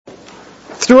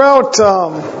Throughout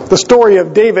the story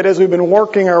of David, as we've been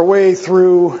working our way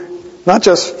through not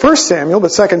just 1 Samuel, but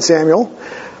 2 Samuel,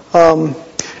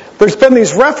 there's been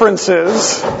these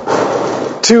references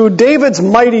to David's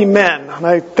mighty men. And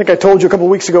I think I told you a couple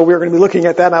of weeks ago we were going to be looking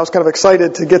at that, and I was kind of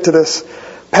excited to get to this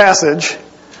passage.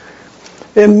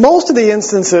 In most of the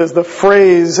instances, the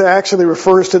phrase actually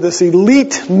refers to this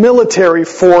elite military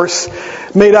force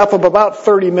made up of about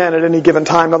 30 men at any given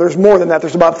time. Now, there's more than that.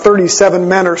 There's about 37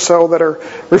 men or so that are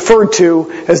referred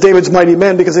to as David's mighty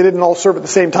men because they didn't all serve at the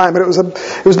same time. But it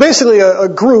was basically a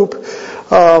group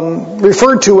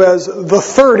referred to as the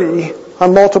 30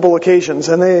 on multiple occasions.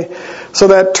 And so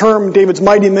that term, David's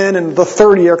mighty men and the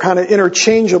 30, are kind of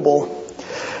interchangeable.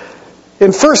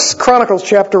 In 1 Chronicles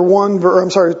chapter 11,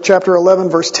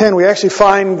 verse 10, we actually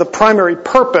find the primary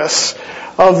purpose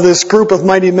of this group of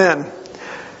mighty men.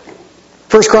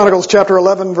 1 Chronicles chapter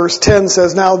 11, verse 10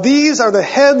 says, "Now these are the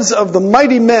heads of the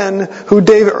mighty men who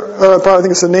David, or probably I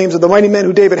think it's the names of the mighty men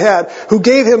who David had, who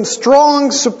gave him strong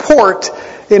support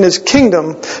in his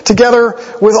kingdom, together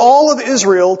with all of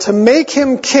Israel, to make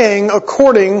him king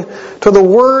according to the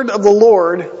word of the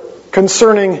Lord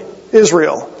concerning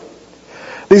Israel."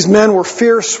 These men were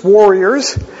fierce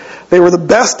warriors. They were the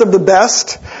best of the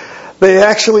best. They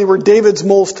actually were David's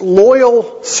most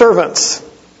loyal servants.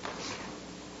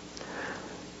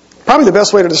 Probably the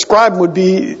best way to describe them would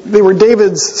be they were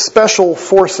David's special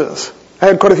forces. I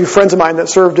had quite a few friends of mine that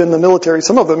served in the military.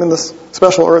 Some of them in the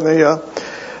special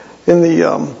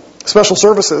special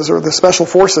services or the special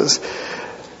forces.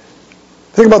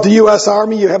 Think about the U.S.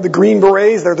 Army. You have the Green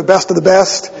Berets. They're the best of the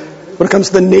best. When it comes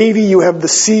to the Navy, you have the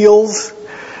SEALs.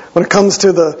 When it comes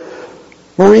to the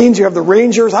Marines, you have the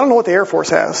Rangers. I don't know what the Air Force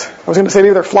has. I was going to say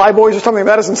maybe they're flyboys or something.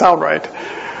 That doesn't sound right.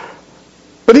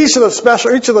 But each of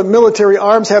the military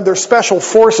arms have their special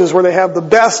forces where they have the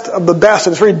best of the best.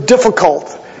 And it's very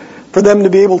difficult for them to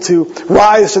be able to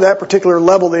rise to that particular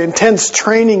level. The intense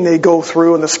training they go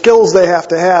through and the skills they have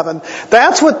to have. And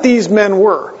that's what these men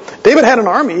were. David had an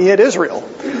army. He had Israel.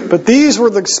 But these were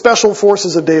the special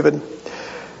forces of David.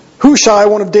 Hushai,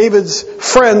 one of David's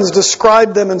friends,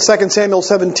 described them in 2 Samuel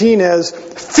 17 as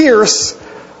fierce,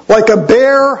 like a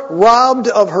bear robbed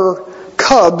of her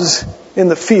cubs in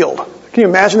the field. Can you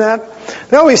imagine that?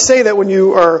 They always say that when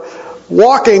you are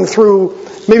walking through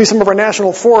maybe some of our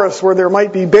national forests where there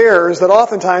might be bears, that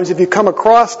oftentimes if you come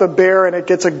across the bear and it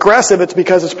gets aggressive, it's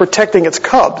because it's protecting its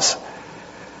cubs.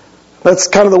 That's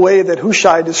kind of the way that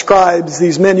Hushai describes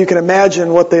these men. You can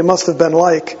imagine what they must have been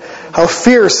like, how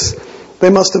fierce they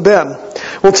must have been.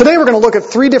 Well, today we're going to look at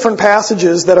 3 different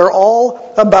passages that are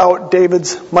all about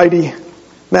David's mighty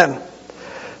men.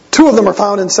 2 of them are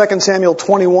found in 2 Samuel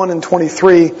 21 and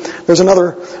 23. There's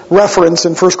another reference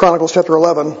in 1 Chronicles chapter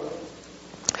 11.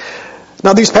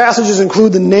 Now, these passages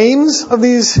include the names of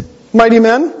these mighty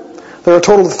men. There are a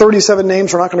total of 37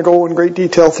 names. We're not going to go in great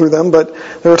detail through them, but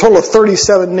there are a total of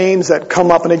 37 names that come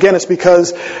up. And again, it's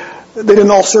because they didn't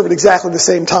all serve at exactly the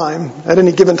same time. At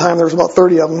any given time, there was about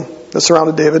 30 of them that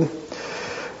surrounded David.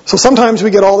 So sometimes we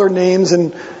get all their names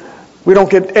and we don't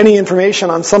get any information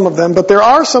on some of them. But there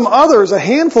are some others, a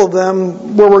handful of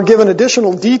them, where we're given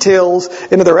additional details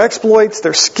into their exploits,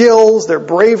 their skills, their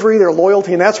bravery, their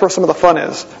loyalty. And that's where some of the fun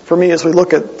is for me as we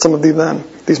look at some of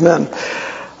these men.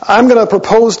 I'm going to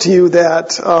propose to you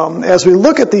that as we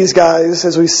look at these guys,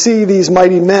 as we see these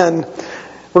mighty men,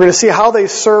 we're going to see how they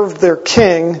served their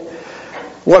king,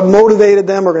 what motivated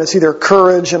them. We're going to see their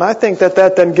courage. And I think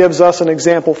that then gives us an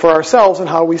example for ourselves in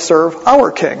how we serve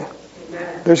our king.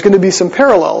 There's going to be some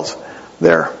parallels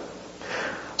there.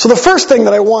 So the first thing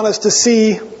that I want us to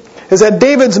see is that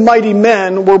David's mighty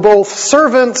men were both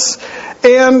servants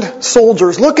and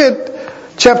soldiers. Look at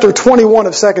chapter 21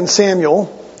 of 2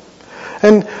 Samuel.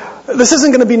 And this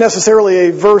isn't going to be necessarily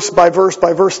a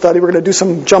verse-by-verse study. We're going to do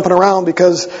some jumping around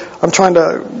because I'm trying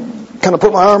to kind of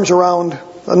put my arms around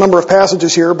a number of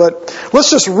passages here. But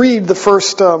let's just read the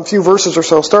first few verses or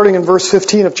so, starting in verse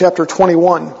 15 of chapter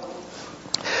 21.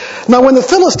 Now when the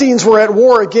Philistines were at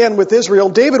war again with Israel,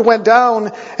 David went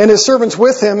down and his servants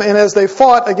with him, and as they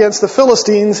fought against the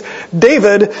Philistines,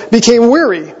 David became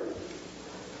weary.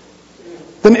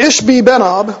 Then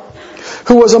Ishbi-Benob,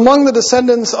 who was among the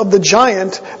descendants of the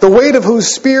giant, the weight of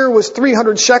whose spear was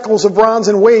 300 shekels of bronze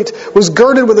in weight, was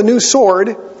girded with a new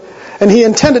sword, and he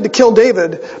intended to kill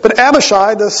David. But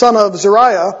Abishai, the son of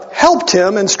Zeruiah, helped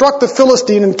him and struck the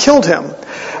Philistine and killed him.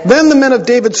 Then the men of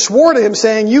David swore to him,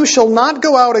 saying, "You shall not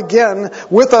go out again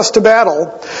with us to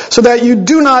battle, so that you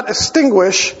do not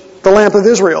extinguish the lamp of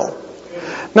Israel."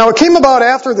 Now it came about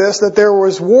after this that there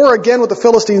was war again with the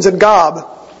Philistines at Gob.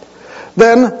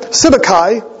 Then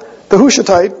Sibbecai, the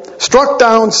Hushathite, struck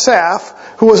down Saph,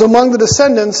 who was among the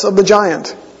descendants of the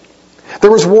giant. There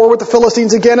was war with the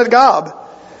Philistines again at Gob.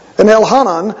 And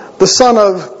Elhanan, the son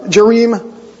of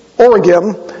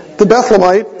Jerim-Oregim, the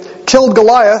Bethlehemite, killed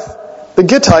Goliath, the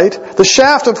Gittite, the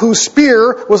shaft of whose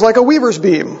spear was like a weaver's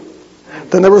beam.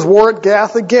 Then there was war at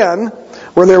Gath again,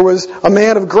 where there was a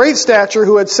man of great stature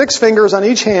who had 6 fingers on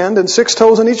each hand and 6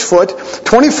 toes on each foot,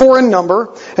 24 in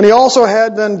number, and he also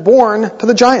had been born to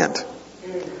the giant.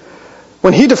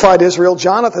 When he defied Israel,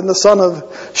 Jonathan, the son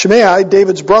of Shimei,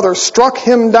 David's brother, struck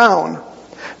him down.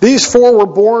 These 4 were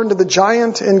born to the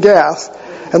giant in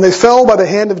Gath, and they fell by the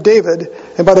hand of David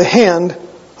and by the hand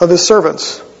of his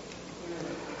servants.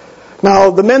 Now,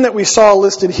 the men that we saw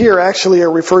listed here actually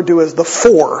are referred to as the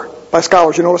 4 by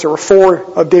scholars. You notice there were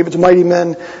 4 of David's mighty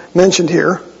men mentioned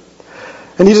here.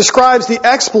 And he describes the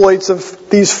exploits of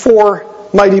these 4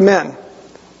 mighty men.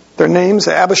 Their names,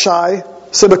 Abishai,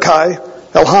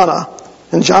 Sibbecai, Elkanah,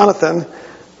 and Jonathan,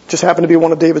 just happened to be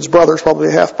one of David's brothers, probably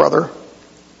a half-brother.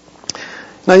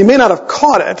 Now, you may not have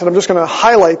caught it, and I'm just going to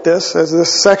highlight this as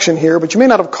this section here, but you may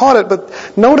not have caught it,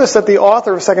 but notice that the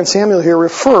author of 2 Samuel here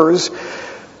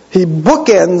he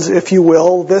bookends, if you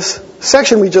will, this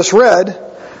section we just read,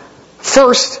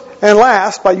 first and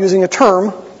last by using a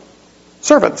term,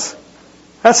 servants.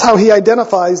 That's how he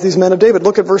identifies these men of David.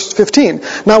 Look at verse 15.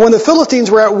 Now, when the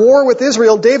Philistines were at war with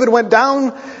Israel, David went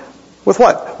down with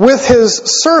what? With his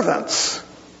servants.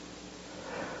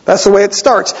 That's the way it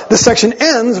starts. This section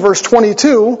ends, verse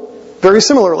 22, very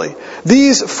similarly.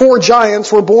 These 4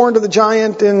 giants were born to the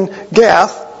giant in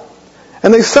Gath,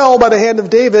 and they fell by the hand of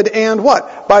David and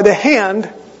what? By the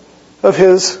hand of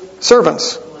his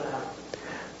servants.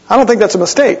 I don't think that's a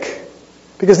mistake,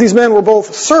 because these men were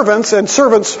both servants, and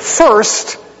servants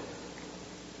first,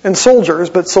 and soldiers,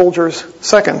 but soldiers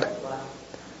second.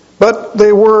 But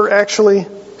they were actually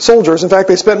soldiers. In fact,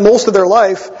 they spent most of their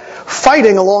life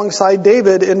fighting alongside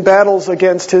David in battles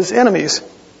against his enemies.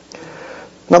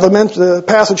 Now, the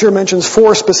passage here mentions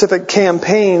 4 specific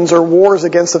campaigns or wars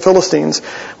against the Philistines.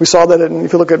 We saw that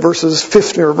if you look at verse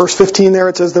 15 there,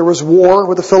 it says there was war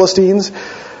with the Philistines.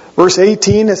 Verse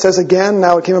 18, it says again,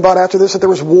 now it came about after this that there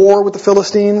was war with the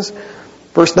Philistines.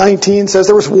 Verse 19 says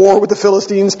there was war with the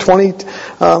Philistines.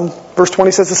 Verse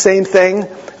 20 says the same thing.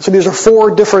 So these are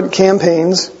 4 different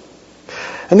campaigns.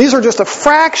 And these are just a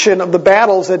fraction of the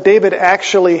battles that David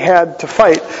actually had to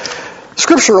fight.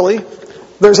 Scripturally,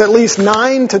 there's at least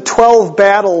 9 to 12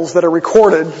 battles that are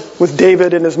recorded with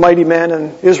David and his mighty men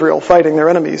and Israel fighting their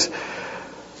enemies.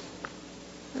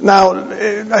 Now,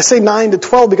 I say 9 to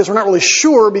 12 because we're not really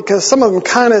sure, because some of them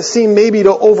kind of seem maybe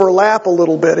to overlap a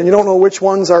little bit, and you don't know which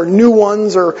ones are new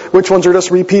ones or which ones are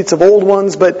just repeats of old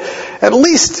ones, but at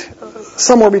least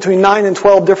somewhere between 9 and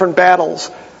 12 different battles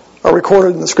are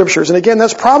recorded in the Scriptures. And again,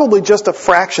 that's probably just a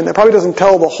fraction. That probably doesn't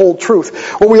tell the whole truth.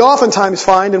 What we oftentimes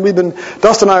find, and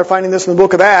Dustin and I are finding this in the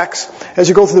book of Acts, as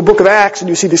you go through the book of Acts and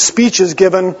you see the speeches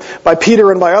given by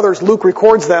Peter and by others, Luke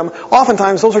records them,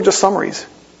 oftentimes those are just summaries.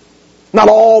 Not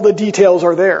all the details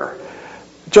are there.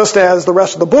 Just as the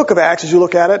rest of the book of Acts, as you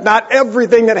look at it, not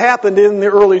everything that happened in the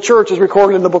early church is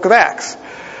recorded in the book of Acts.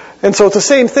 And so it's the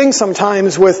same thing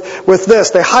sometimes with this.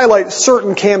 They highlight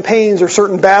certain campaigns or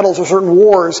certain battles or certain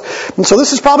wars. And so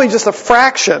this is probably just a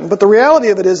fraction. But the reality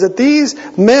of it is that these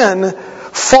men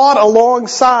fought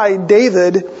alongside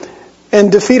David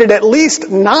and defeated at least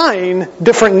 9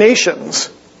 different nations.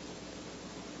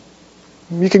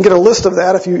 You can get a list of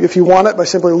that if you want it by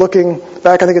simply looking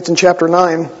back. I think it's in chapter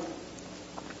 9.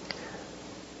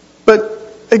 But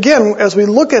again, as we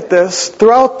look at this,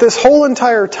 throughout this whole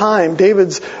entire time,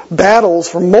 David's battles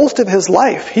for most of his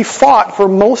life, he fought for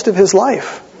most of his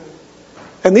life.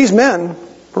 And these men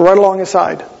were right along his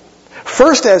side.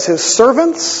 First as his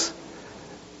servants,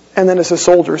 and then as his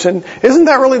soldiers. And isn't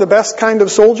that really the best kind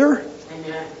of soldier?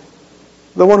 Amen.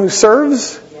 The one who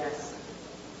serves? Yes.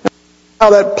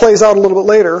 How that plays out a little bit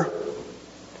later.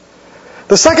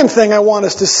 The second thing I want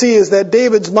us to see is that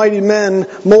David's mighty men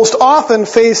most often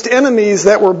faced enemies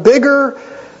that were bigger,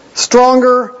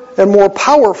 stronger, and more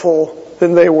powerful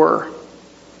than they were.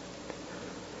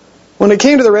 When it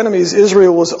came to their enemies,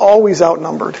 Israel was always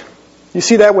outnumbered. You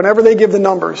see that whenever they give the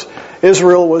numbers,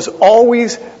 Israel was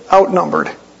always outnumbered.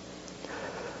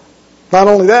 Not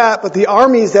only that, but the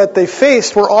armies that they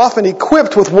faced were often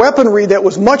equipped with weaponry that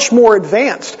was much more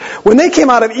advanced. When they came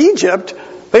out of Egypt,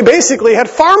 they basically had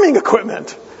farming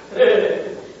equipment.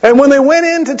 And when they went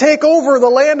in to take over the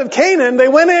land of Canaan, they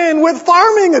went in with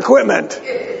farming equipment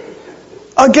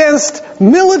against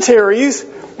militaries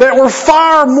that were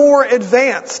far more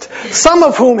advanced. Some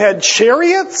of whom had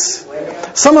chariots,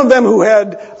 some of them who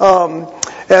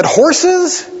had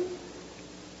horses.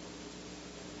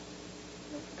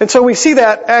 And so we see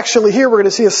that actually here. We're going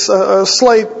to see a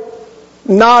slight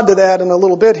nod to that in a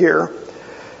little bit here.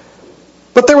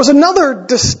 But there was another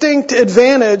distinct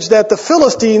advantage that the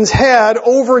Philistines had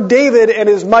over David and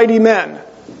his mighty men.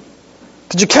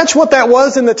 Did you catch what that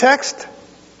was in the text?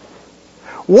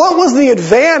 What was the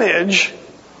advantage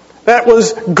that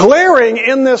was glaring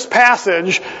in this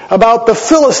passage about the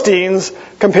Philistines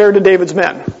compared to David's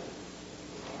men?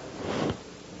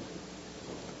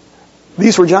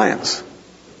 These were giants.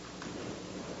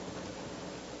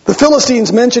 The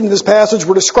Philistines mentioned in this passage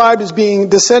were described as being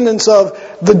descendants of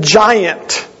the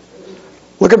giant.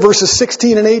 Look at verses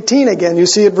 16 and 18 again. You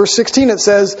see at verse 16 it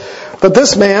says, "But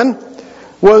this man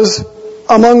was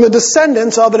among the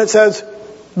descendants of," and it says,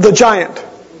 "the giant."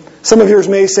 Some of yours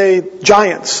may say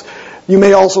giants. You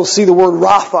may also see the word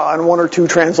Rapha in one or two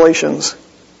translations.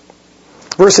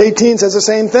 Verse 18 says the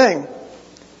same thing. It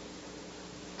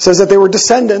says that they were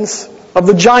descendants of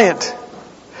the giant.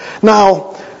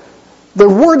 Now, the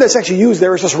word that's actually used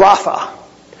there is just Rapha.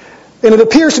 And it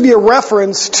appears to be a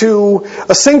reference to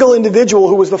a single individual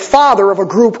who was the father of a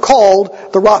group called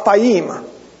the Raphaim.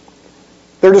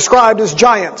 They're described as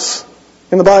giants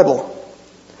in the Bible.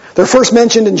 They're first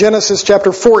mentioned in Genesis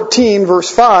chapter 14, verse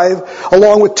 5,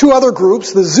 along with two other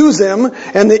groups, the Zuzim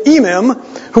and the Emim,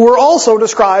 who were also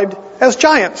described as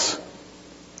giants.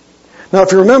 Now,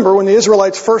 if you remember, when the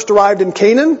Israelites first arrived in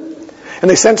Canaan,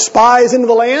 and they sent spies into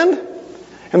the land,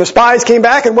 and the spies came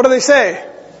back, and what do they say?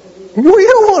 We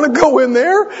don't want to go in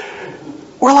there.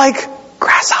 We're like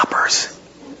grasshoppers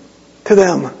to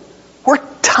them. We're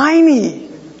tiny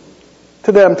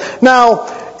to them. Now,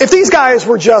 if these guys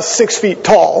were just 6 feet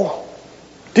tall,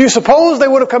 do you suppose they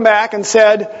would have come back and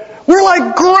said, "We're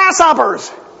like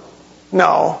grasshoppers"?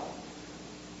 No.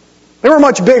 They were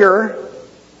much bigger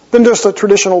than just a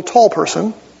traditional tall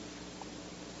person.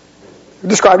 They're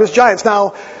described as giants.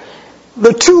 Now,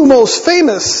 the two most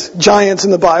famous giants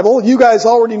in the Bible, you guys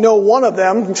already know one of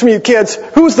them. Some of you kids,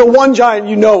 who's the one giant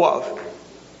you know of?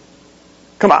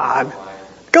 Come on.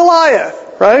 Goliath,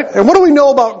 right? And what do we know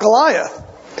about Goliath?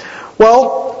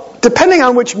 Well, depending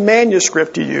on which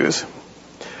manuscript you use,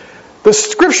 the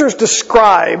scriptures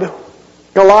describe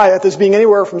Goliath as being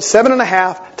anywhere from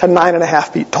 7.5 to 9.5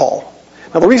 feet tall.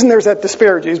 Now, the reason there's that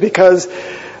disparity is because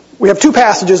we have two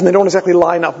passages and they don't exactly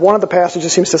line up. One of the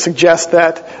passages seems to suggest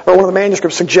that, or one of the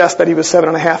manuscripts suggests that he was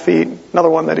 7.5 feet. Another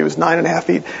one that he was 9.5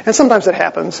 feet. And sometimes that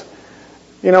happens.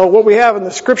 You know, what we have in the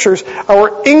scriptures,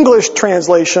 our English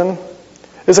translation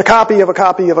is a copy of a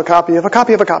copy of a copy of a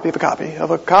copy of a copy of a copy of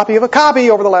a copy of a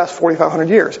copy over the last 4,500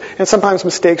 years. And sometimes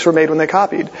mistakes were made when they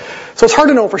copied. So it's hard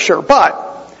to know for sure.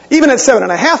 But even at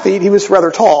 7.5 feet, he was rather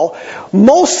tall.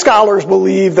 Most scholars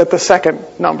believe that the second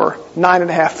number,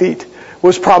 9.5 feet,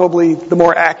 was probably the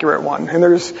more accurate one. And I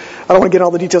don't want to get into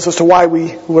all the details as to why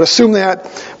we would assume that,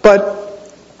 but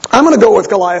I'm going to go with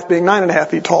Goliath being 9.5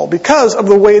 feet tall because of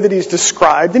the way that he's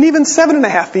described. And even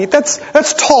 7.5 feet,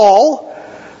 that's tall.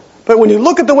 But when you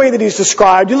look at the way that he's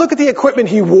described, you look at the equipment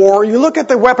he wore, you look at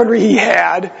the weaponry he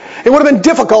had, it would have been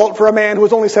difficult for a man who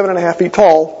was only 7.5 feet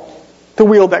tall to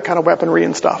wield that kind of weaponry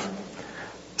and stuff.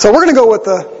 So we're going to go with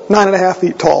the 9.5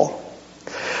 feet tall.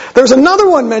 There's another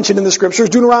one mentioned in the scriptures,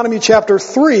 Deuteronomy chapter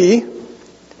 3. In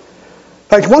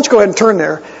fact, why don't you go ahead and turn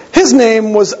there. His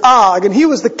name was Og, and he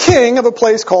was the king of a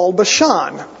place called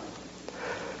Bashan.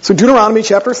 So Deuteronomy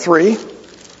chapter 3.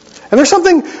 And there's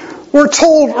something we're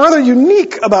told rather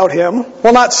unique about him.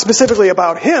 Well, not specifically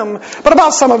about him, but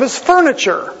about some of his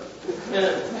furniture.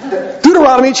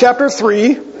 Deuteronomy chapter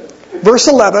 3, verse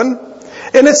 11.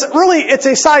 And it's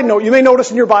a side note. You may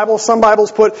notice in your Bible, some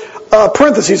Bibles put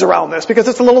parentheses around this because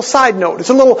it's a little side note. It's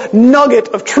a little nugget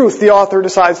of truth the author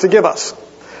decides to give us.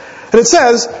 And it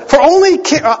says, "For only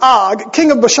Og,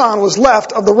 king of Bashan, was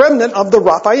left of the remnant of the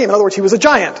Raphaim." In other words, he was a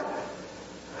giant.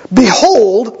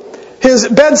 "Behold, his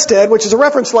bedstead," which is a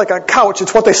reference to like a couch.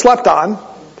 It's what they slept on.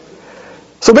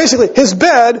 So basically, his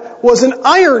bed was an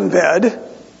iron bed.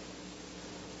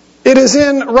 It is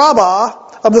in Rabbah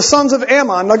of the sons of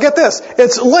Ammon. Now get this.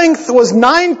 Its length was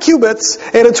 9 cubits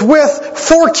and its width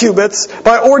 4 cubits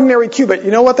by ordinary cubit. You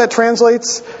know what that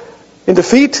translates into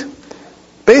feet?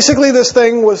 Basically, this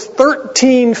thing was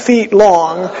 13 feet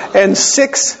long and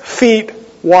 6 feet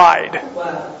wide.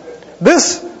 Wow.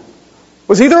 This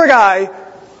was either a guy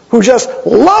who just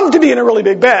loved to be in a really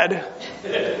big bed,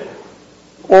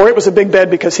 or it was a big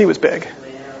bed because he was big.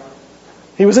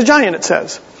 He was a giant, it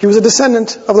says. He was a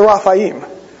descendant of the Raphaim.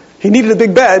 He needed a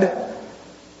big bed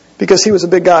because he was a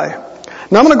big guy.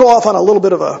 Now I'm going to go off on a little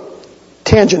bit of a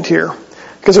tangent here,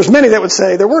 because there's many that would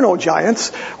say there were no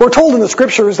giants. We're told in the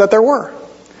scriptures that there were.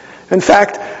 In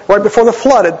fact, right before the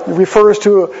flood, it refers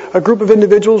to a group of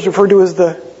individuals referred to as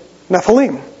the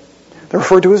Nephilim. They're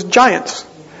referred to as giants.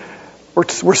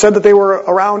 We're said that they were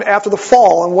around after the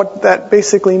fall, and what that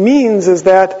basically means is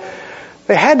that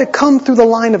they had to come through the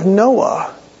line of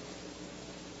Noah.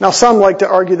 Now, some like to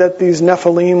argue that these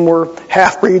Nephilim were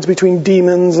half-breeds between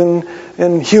demons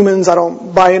and humans. I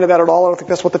don't buy into that at all. I don't think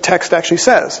that's what the text actually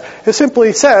says. It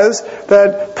simply says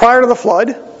that prior to the flood,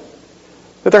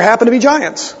 that there happened to be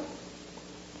giants.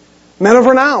 Men of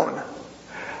renown.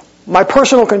 My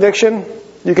personal conviction,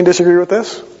 you can disagree with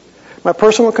this, my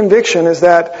personal conviction is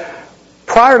that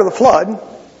prior to the flood,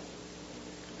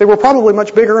 they were probably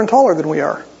much bigger and taller than we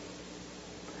are.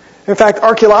 In fact,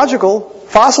 archaeological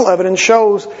fossil evidence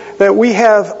shows that we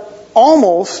have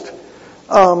almost,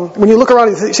 when you look around,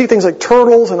 you see things like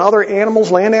turtles and other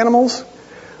animals, land animals.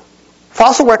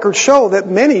 Fossil records show that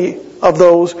many of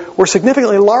those were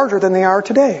significantly larger than they are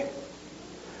today.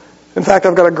 In fact,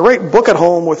 I've got a great book at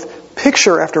home with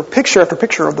picture after picture after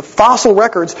picture of the fossil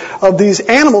records of these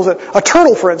animals. A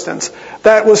turtle, for instance,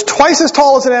 that was twice as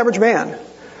tall as an average man,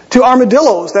 to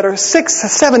armadillos that are 6,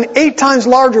 7, 8 times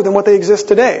larger than what they exist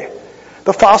today.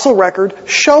 The fossil record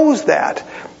shows that.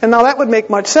 And now that would make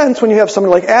much sense when you have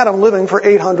somebody like Adam living for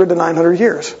 800 to 900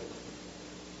 years.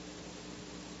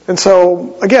 And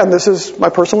so, again, this is my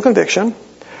personal conviction,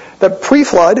 that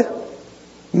pre-flood,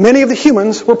 many of the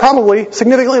humans were probably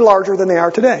significantly larger than they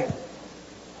are today.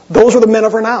 Those were the men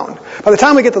of renown. By the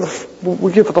time we get to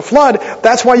the flood,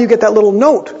 that's why you get that little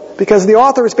note. Because the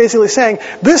author is basically saying,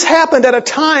 this happened at a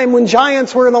time when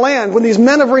giants were in the land, when these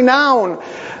men of renown.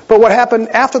 But what happened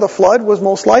after the flood was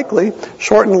most likely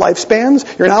shortened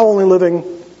lifespans. You're now only living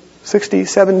 60,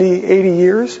 70, 80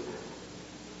 years.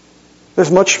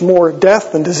 There's much more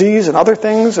death and disease and other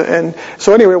things. And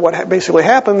so anyway, what basically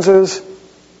happens is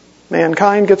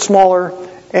mankind gets smaller,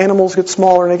 animals get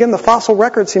smaller. And again, the fossil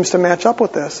record seems to match up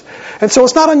with this. And so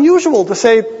it's not unusual to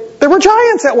say there were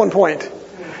giants at one point.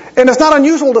 And it's not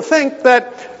unusual to think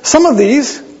that some of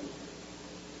these,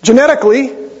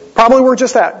 genetically, probably were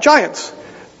just that, giants.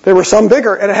 There were some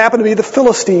bigger, and it happened to be the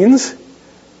Philistines,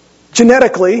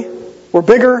 genetically, were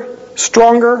bigger,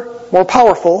 stronger, more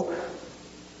powerful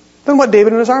than what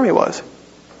David and his army was.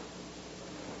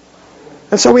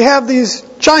 And so we have these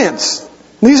giants.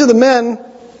 These are the men,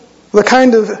 the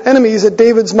kind of enemies that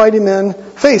David's mighty men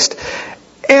faced.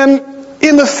 And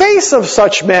in the face of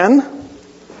such men,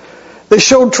 they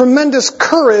showed tremendous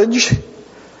courage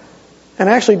and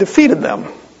actually defeated them.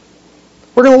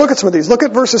 We're going to look at some of these. Look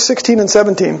at verses 16 and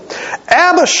 17.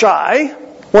 Abishai,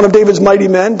 one of David's mighty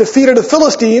men, defeated a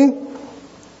Philistine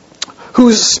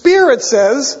whose spear, it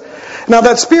says, now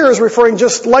that spear is referring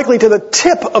just likely to the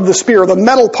tip of the spear, the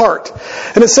metal part.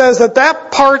 And it says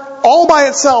that part all by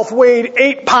itself weighed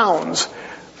 8 pounds.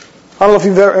 I don't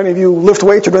know if any of you lift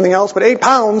weights or anything else, but 8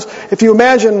 pounds, if you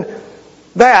imagine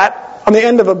that on the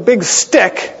end of a big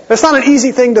stick, that's not an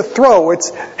easy thing to throw. It's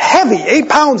heavy. 8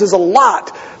 pounds is a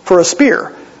lot for a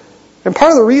spear. And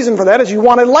part of the reason for that is you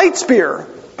want a light spear.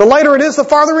 The lighter it is, the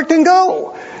farther it can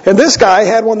go. And this guy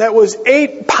had one that was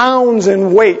 8 pounds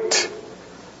in weight.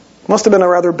 Must have been a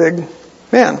rather big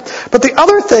man. But the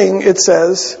other thing it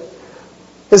says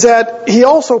is that he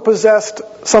also possessed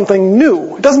something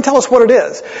new. It doesn't tell us what it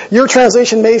is. Your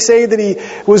translation may say that he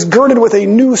was girded with a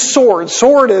new sword.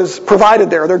 Sword is provided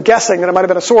there. They're guessing that it might have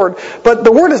been a sword. But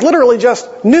the word is literally just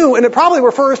new, and it probably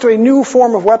refers to a new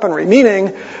form of weaponry, meaning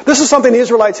this is something the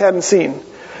Israelites hadn't seen.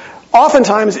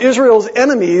 Oftentimes, Israel's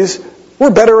enemies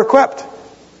were better equipped.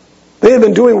 They had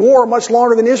been doing war much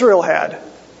longer than Israel had.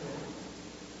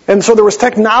 And so there was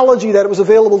technology that was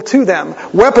available to them,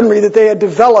 weaponry that they had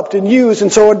developed and used.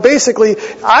 And so it basically,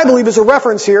 I believe, is a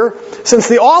reference here. Since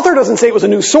the author doesn't say it was a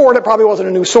new sword, it probably wasn't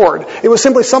a new sword. It was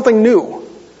simply something new.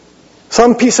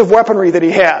 Some piece of weaponry that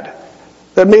he had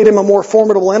that made him a more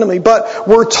formidable enemy. But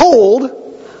we're told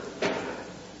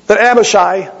that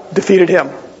Abishai defeated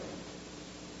him.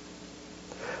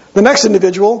 The next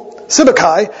individual,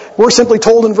 Sibbecai, we're simply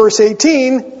told in verse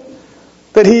 18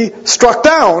 that he struck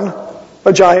down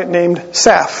a giant named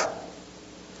Saph.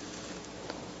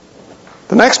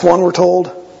 The next one, we're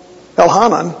told,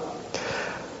 Elhanan.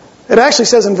 It actually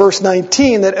says in verse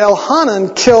 19 that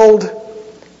Elhanan killed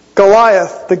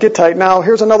Goliath the Gittite. Now,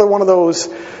 here's another one of those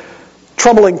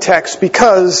troubling texts,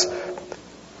 because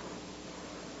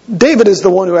David is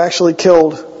the one who actually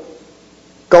killed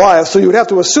Goliath. So you would have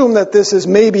to assume that this is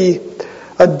maybe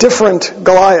a different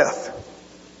Goliath.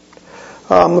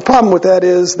 The problem with that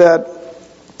is that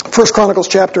 1 Chronicles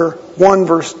chapter 1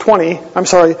 verse 20, 1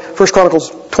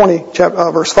 Chronicles 20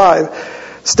 verse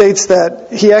 5 states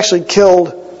that he actually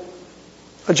killed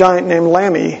a giant named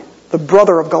Lammy, the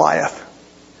brother of Goliath.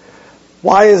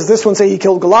 Why does this one say he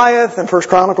killed Goliath? And 1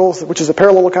 Chronicles, which is a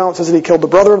parallel account, says that he killed the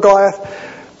brother of Goliath.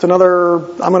 It's another,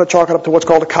 I'm going to chalk it up to what's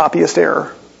called a copyist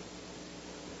error.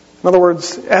 In other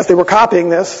words, as they were copying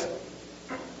this,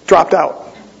 dropped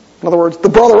out. In other words, the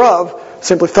brother of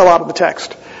simply fell out of the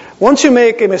text. Once you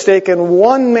make a mistake in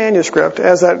one manuscript,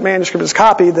 as that manuscript is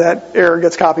copied, that error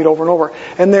gets copied over and over.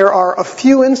 And there are a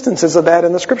few instances of that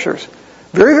in the Scriptures.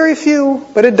 Very, very few,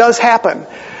 but it does happen.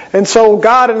 And so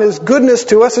God in His goodness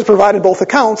to us has provided both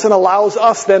accounts and allows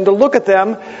us then to look at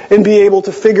them and be able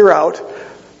to figure out,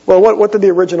 well, what did the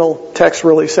original text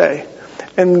really say?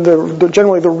 And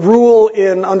generally the rule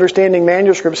in understanding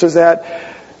manuscripts is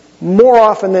that more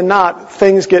often than not,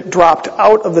 things get dropped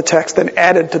out of the text than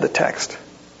added to the text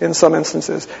in some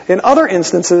instances. In other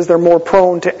instances, they're more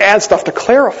prone to add stuff to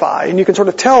clarify. And you can sort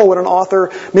of tell when an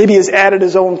author maybe has added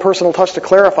his own personal touch to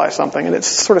clarify something, and it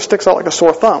sort of sticks out like a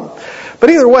sore thumb.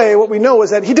 But either way, what we know is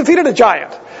that he defeated a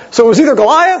giant. So it was either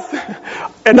Goliath,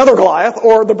 another Goliath,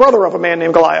 or the brother of a man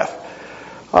named Goliath.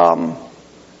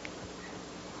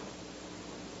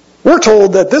 We're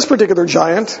told that this particular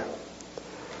giant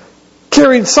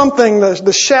carried something,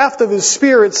 the shaft of his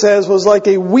spear, it says, was like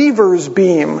a weaver's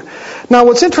beam. Now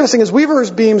what's interesting is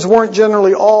weaver's beams weren't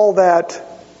generally all that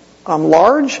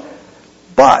large,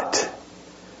 but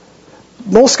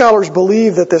most scholars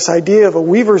believe that this idea of a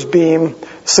weaver's beam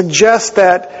suggests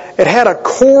that it had a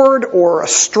cord or a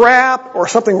strap or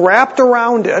something wrapped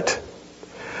around it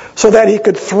so that he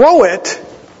could throw it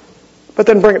but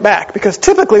then bring it back. Because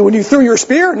typically when you threw your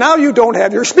spear, now you don't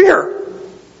have your spear.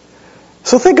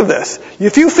 So think of this.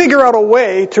 If you figure out a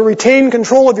way to retain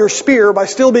control of your spear by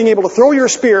still being able to throw your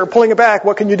spear, pulling it back,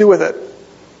 what can you do with it?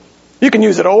 You can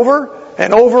use it over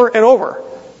and over and over.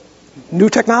 New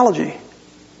technology.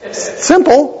 It's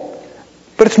simple,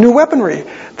 but it's new weaponry.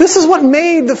 This is what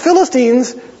made the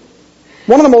Philistines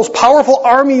one of the most powerful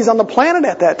armies on the planet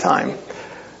at that time.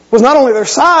 It was not only their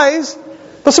size,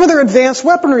 but some of their advanced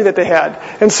weaponry that they had.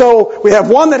 And so we have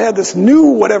one that had this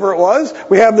new whatever it was.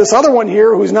 We have this other one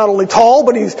here who's not only tall,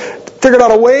 but he's figured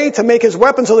out a way to make his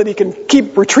weapon so that he can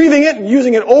keep retrieving it and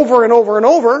using it over and over and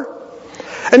over.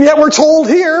 And yet we're told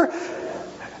here,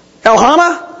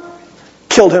 Elkanah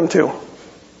killed him too.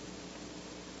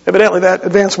 Evidently that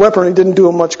advanced weaponry didn't do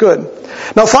him much good.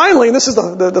 Now finally, and this is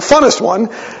the funnest one,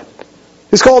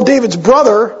 he's called David's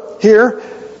brother here.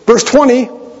 Verse 20,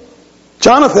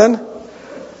 Jonathan,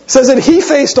 says that he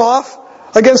faced off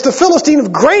against a Philistine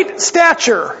of great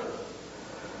stature.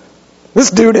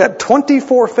 This dude had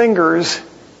 24 fingers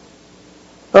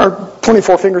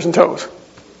and toes.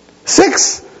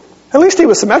 6, at least he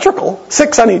was symmetrical.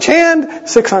 6 on each hand,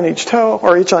 6 on each toe,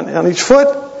 or each on each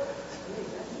foot.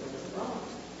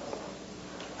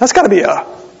 That's got to be a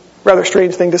rather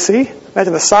strange thing to see.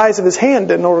 Imagine the size of his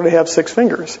hand in order to have 6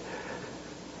 fingers.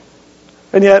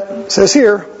 And yet, it says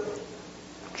here,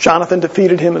 Jonathan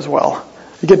defeated him as well.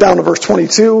 You get down to verse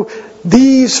 22.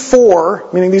 These 4,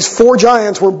 meaning these 4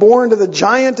 giants, were born to the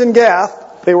giant in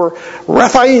Gath. They were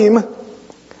Rephaim.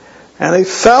 And they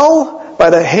fell by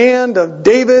the hand of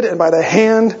David and by the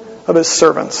hand of his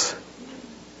servants.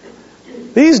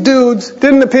 These dudes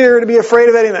didn't appear to be afraid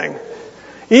of anything.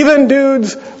 Even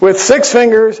dudes with 6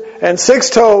 fingers and 6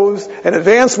 toes and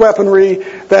advanced weaponry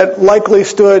that likely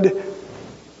stood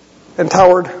and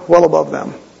towered well above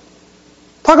them.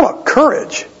 Talk about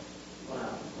courage.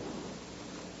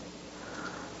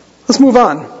 Let's move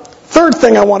on. Third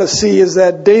thing I want to see is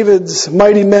that David's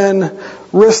mighty men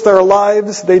risked their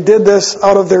lives. They did this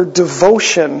out of their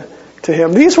devotion to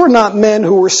him. These were not men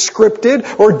who were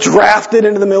scripted or drafted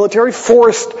into the military,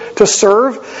 forced to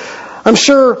serve. I'm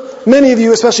sure many of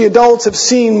you, especially adults, have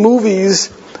seen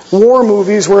movies, war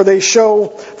movies, where they show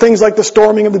things like the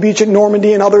storming of the beach at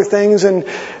Normandy and other things, and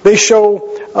they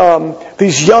show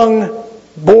these young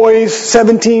boys,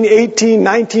 17, 18,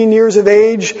 19 years of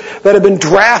age, that have been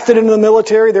drafted into the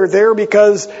military. They're there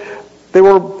because they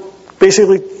were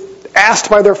basically asked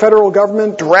by their federal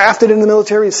government, drafted into the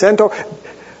military, sent over.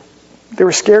 They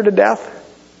were scared to death.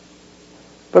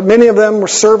 But many of them were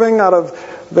serving out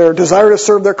of their desire to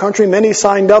serve their country. Many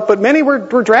signed up, but many were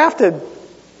drafted,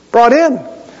 brought in.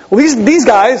 Well, these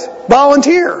guys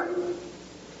volunteer.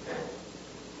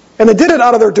 And they did it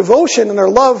out of their devotion and their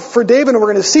love for David, and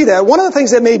we're going to see that. One of the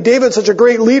things that made David such a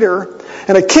great leader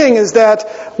and a king is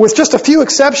that, with just a few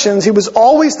exceptions, he was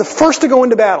always the first to go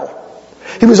into battle.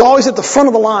 He was always at the front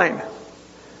of the line.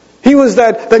 He was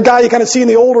that guy you kind of see in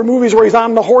the older movies where he's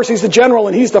on the horse, he's the general,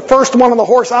 and he's the first one on the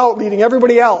horse out, leading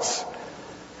everybody else.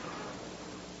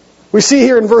 We see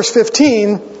here in verse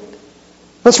 15,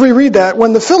 let's reread that.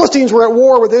 When the Philistines were at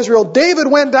war with Israel, David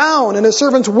went down and his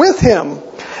servants with him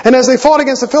And as they fought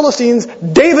against the Philistines,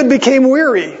 David became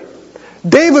weary.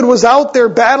 David was out there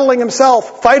battling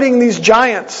himself, fighting these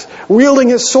giants, wielding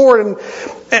his sword, and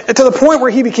to the point where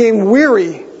he became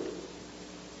weary.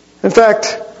 In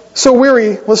fact, so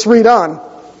weary, let's read on.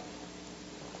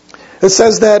 It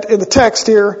says that in the text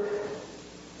here,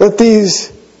 that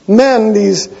these men,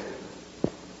 these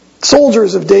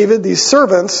soldiers of David, these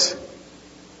servants,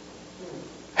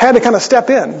 had to kind of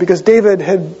step in because David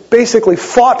had basically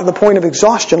fought to the point of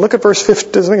exhaustion. Look at verse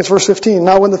 15, I think it's verse 15.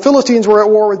 Now when the Philistines were at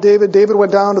war with David, David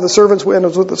went down to the servants and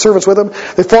was with the servants with him.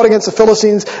 They fought against the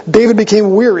Philistines. David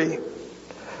became weary.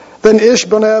 Then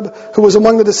Ishbosheth, who was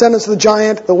among the descendants of the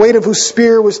giant, the weight of whose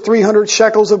spear was 300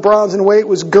 shekels of bronze in weight,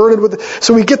 was girded with...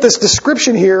 So we get this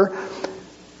description here.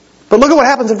 But look at what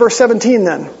happens in verse 17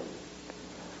 then.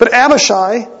 But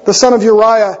Abishai, the son of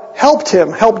Uriah, helped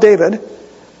David,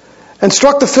 and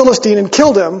struck the Philistine and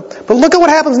killed him. But look at what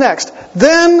happens next.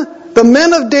 Then the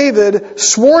men of David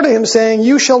swore to him, saying,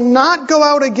 "You shall not go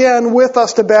out again with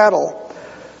us to battle,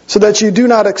 so that you do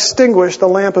not extinguish the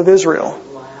lamp of Israel."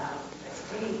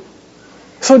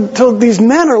 So these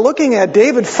men are looking at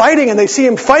David fighting, and they see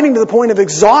him fighting to the point of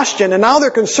exhaustion, and now they're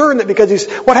concerned that because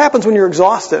what happens when you're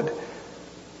exhausted?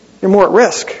 You're more at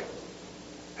risk.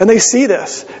 And they see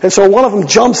this. And so one of them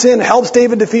jumps in, helps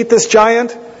David defeat this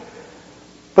giant.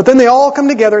 But then they all come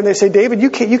together and they say, "David, you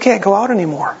can't go out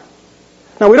anymore."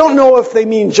 Now we don't know if they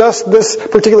mean just this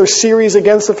particular series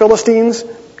against the Philistines,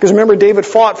 because remember David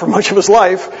fought for much of his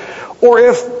life, or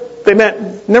if they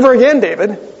meant, "Never again,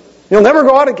 David. You'll never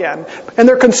go out again." And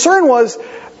their concern was,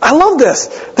 I love this,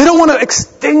 they don't want to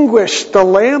extinguish the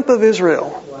lamp of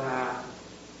Israel. Wow.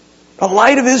 The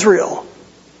light of Israel.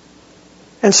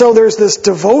 And so there's this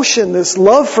devotion, this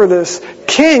love for this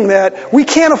king that we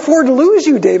can't afford to lose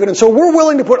you, David. And so we're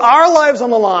willing to put our lives on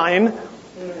the line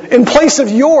in place of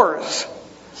yours.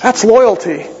 That's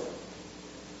loyalty.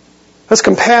 That's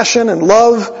compassion and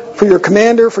love for your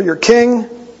commander, for your king.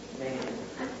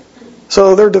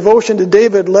 So their devotion to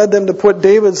David led them to put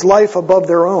David's life above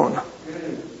their own.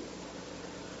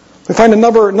 We find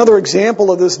another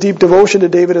example of this deep devotion to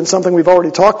David in something we've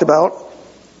already talked about.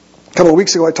 A couple of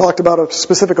weeks ago I talked about a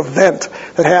specific event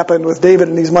that happened with David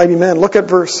and these mighty men. Look at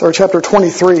chapter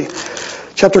 23.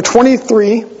 Chapter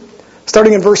 23,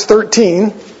 starting in verse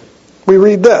 13, we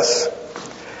read this.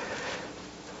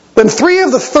 Then 3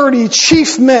 of the 30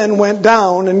 chief men went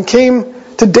down and came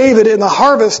to David in the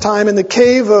harvest time in the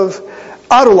cave of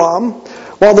Adullam,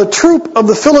 while the troop of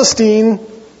the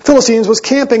Philistines was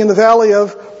camping in the valley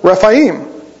of Rephaim,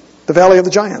 the valley of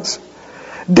the giants.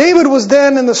 David was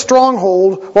then in the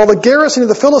stronghold, while the garrison of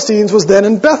the Philistines was then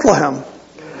in Bethlehem.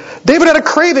 David had a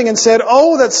craving and said,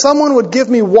 "Oh, that someone would give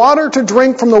me water to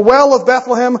drink from the well of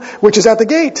Bethlehem, which is at the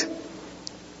gate."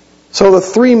 So the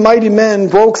 3 mighty men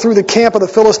broke through the camp of the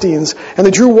Philistines, and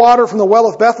they drew water from the well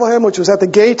of Bethlehem, which was at the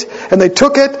gate, and they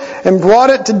took it and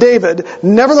brought it to David.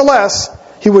 Nevertheless,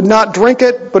 he would not drink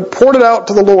it, but poured it out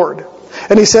to the Lord.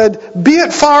 And he said, "Be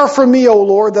it far from me, O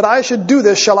Lord, that I should do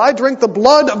this. Shall I drink the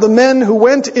blood of the men who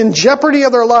went in jeopardy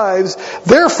of their lives?"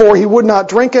 Therefore he would not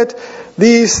drink it.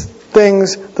 These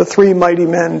things the 3 mighty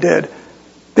men did.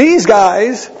 These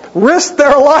guys risked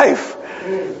their life.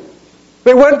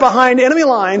 They went behind enemy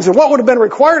lines, and what would have been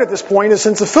required at this point is,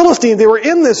 since the Philistines, they were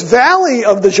in this valley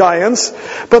of the giants,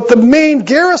 but the main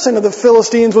garrison of the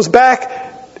Philistines was back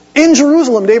in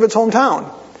Jerusalem, David's hometown.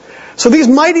 So these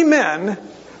mighty men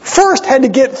first had to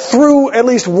get through at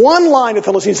least one line of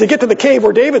Philistines to get to the cave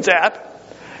where David's at,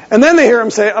 and then they hear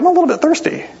him say, "I'm a little bit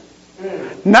thirsty."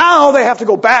 Now they have to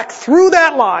go back through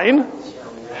that line,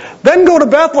 then go to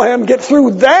Bethlehem, get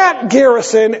through that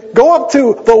garrison, go up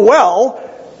to the well,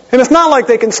 and it's not like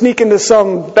they can sneak into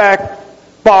some back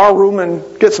bar room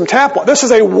and get some tap water. This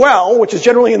is a well, which is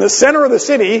generally in the center of the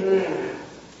city.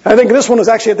 I think this one is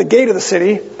actually at the gate of the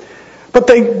city. But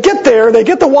they get there, they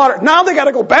get the water. Now they got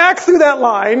to go back through that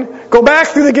line, go back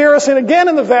through the garrison again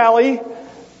in the valley,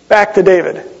 back to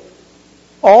David.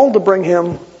 All to bring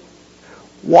him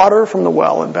water from the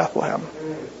well in Bethlehem.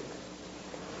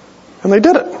 And they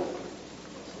did it.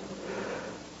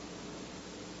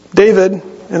 David,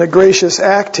 in a gracious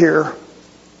act here,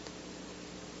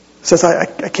 says, I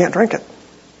can't drink it.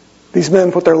 These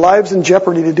men put their lives in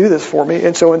jeopardy to do this for me.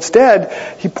 And so instead,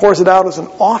 he pours it out as an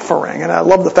offering. And I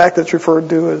love the fact that it's referred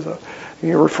to as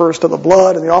he refers to the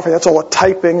blood and the offering. That's all a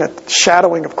typing, a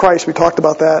shadowing of Christ. We talked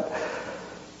about that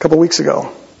a couple weeks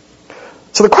ago.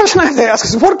 So the question I have to ask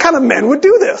is, what kind of men would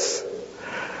do this?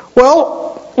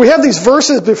 Well, we have these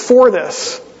verses before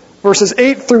this, verses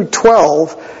 8 through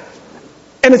 12.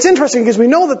 And it's interesting because we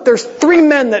know that there's 3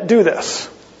 men that do this.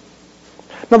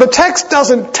 Now the text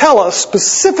doesn't tell us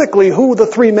specifically who the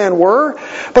 3 men were,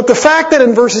 but the fact that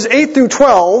in verses 8 through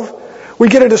 12 we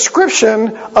get a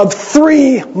description of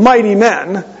 3 mighty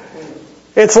men,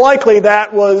 it's likely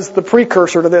that was the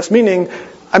precursor to this, meaning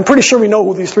I'm pretty sure we know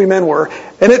who these 3 men were.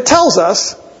 And it tells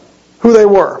us who they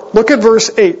were. Look at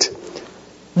verse 8.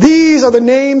 These are the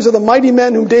names of the mighty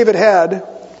men whom David had.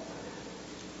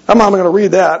 I'm not going to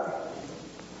read that.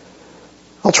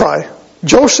 I'll try.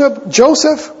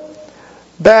 Joseph,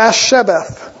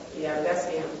 Bathshebeth. Yeah, that's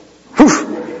him.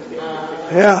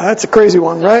 Yeah, that's a crazy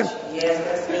one, right? Yes,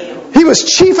 that's him. He was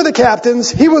chief of the captains.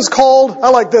 He was called, I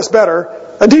like this better,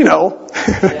 Adino,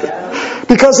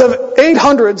 because of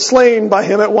 800 slain by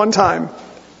him at one time.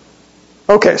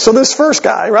 Okay, so this first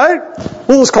guy, right?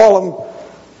 We'll just call him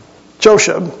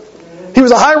Josheb. He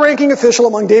was a high-ranking official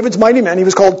among David's mighty men. He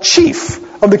was called chief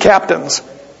of the captains.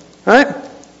 Right?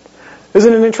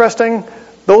 Isn't it interesting?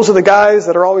 Those are the guys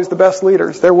that are always the best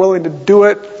leaders. They're willing to do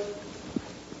it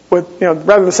with,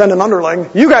 rather than send an underling.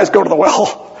 You guys go to the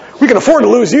well. We can afford to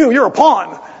lose you. You're a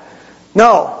pawn.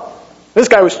 No. This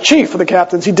guy was chief of the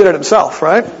captains. He did it himself,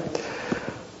 right?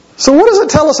 So what does it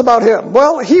tell us about him?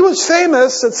 Well, he was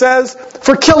famous, it says,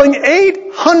 for killing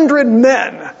 800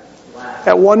 men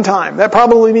at one time. That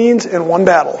probably means in one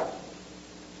battle.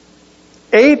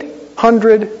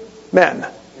 800 men.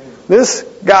 This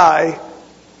guy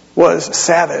was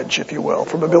savage, if you will,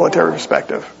 from a military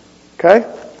perspective. Okay?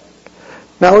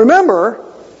 Now remember,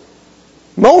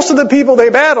 most of the people they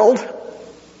battled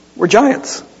were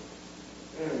giants.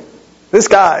 This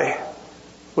guy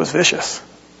was vicious,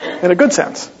 in a good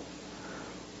sense.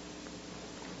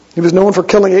 He was known for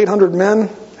killing 800 men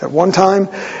at one time,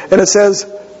 and it says,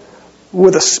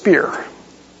 with a spear.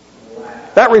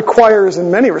 That requires,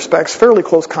 in many respects, fairly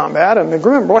close combat. And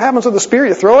remember, what happens with the spear?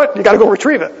 You throw it, you got to go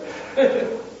retrieve it.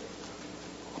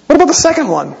 What about the second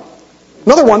one?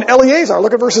 Another one, Eleazar.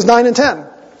 Look at verses 9 and 10.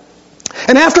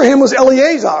 And after him was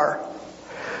Eleazar,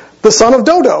 the son of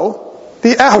Dodo,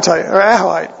 the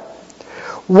Ahohite.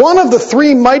 One of the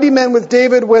 3 mighty men with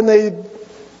David when they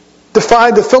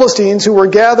defied the Philistines who were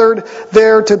gathered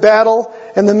there to battle,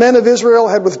 and the men of Israel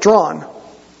had withdrawn.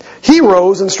 He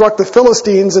rose and struck the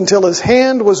Philistines until his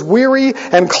hand was weary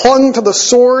and clung to the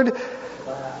sword.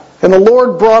 And the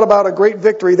Lord brought about a great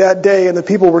victory that day, and the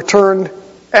people returned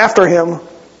after him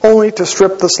only to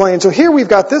strip the slain. So here we've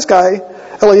got this guy,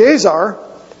 Eleazar.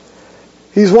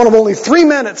 He's one of only 3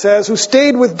 men, it says, who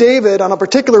stayed with David on a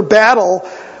particular battle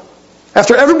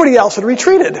after everybody else had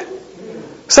retreated.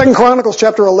 2 Chronicles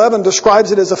chapter 11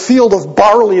 describes it as a field of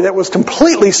barley that was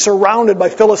completely surrounded by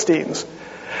Philistines.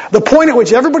 The point at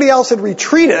which everybody else had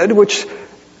retreated, which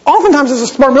oftentimes is a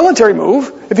smart military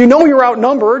move. If you know you're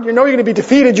outnumbered, you know you're going to be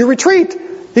defeated, you retreat.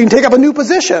 You can take up a new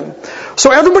position.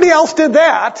 So everybody else did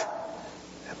that.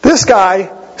 This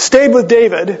guy stayed with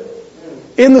David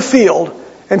in the field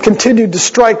and continued to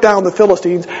strike down the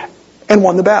Philistines and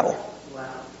won the battle.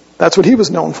 That's what he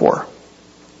was known for.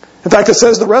 In fact, it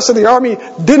says the rest of the army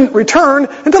didn't return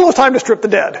until it was time to strip the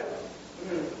dead.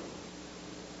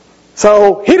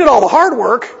 So he did all the hard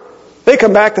work. They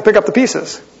come back to pick up the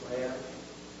pieces.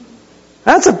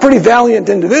 That's a pretty valiant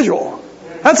individual.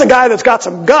 That's a guy that's got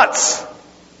some guts.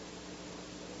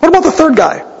 What about the third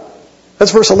guy?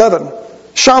 That's verse 11.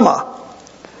 Shammah.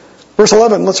 Verse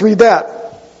 11, let's read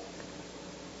that.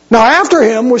 Now after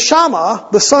him was Shammah,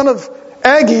 the son of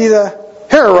Agi the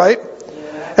Hararite,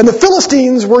 and the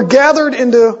Philistines were gathered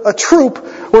into a troop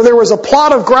where there was a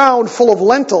plot of ground full of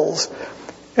lentils.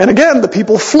 And again, the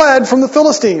people fled from the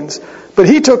Philistines. But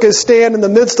he took his stand in the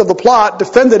midst of the plot,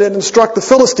 defended it, and struck the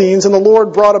Philistines, and the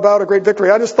Lord brought about a great victory.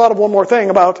 I just thought of one more thing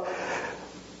about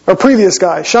our previous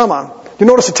guy, Shammah. You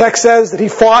notice the text says that he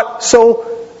fought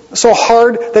so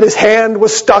hard that his hand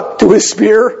was stuck to his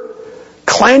spear,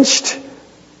 clenched.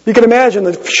 You can imagine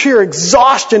the sheer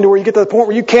exhaustion to where you get to the point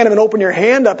where you can't even open your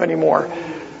hand up anymore.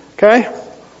 Okay?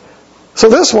 So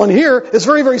this one here is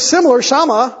very, very similar.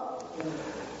 Shammah.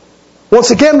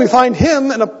 Once again, we find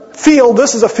him in a field.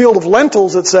 This is a field of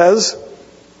lentils, it says.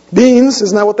 Beans,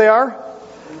 isn't that what they are?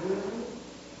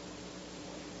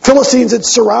 Philistines had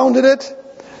surrounded it.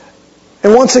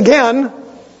 And once again,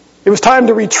 it was time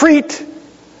to retreat.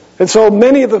 And so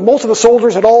most of the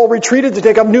soldiers had all retreated to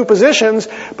take up new positions,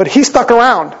 but he stuck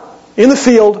around in the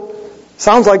field,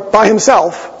 sounds like by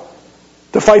himself,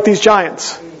 to fight these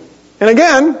giants. And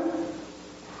again,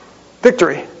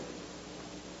 victory.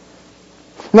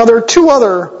 Now there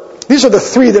are these are the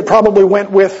 3 that probably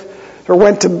went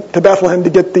to Bethlehem to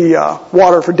get the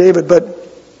water for David, but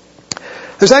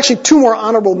there's actually 2 more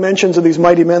honorable mentions of these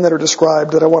mighty men that are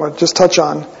described that I want to just touch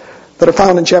on, that are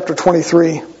found in chapter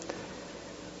 23.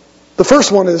 The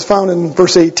first one is found in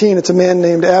verse 18. It's a man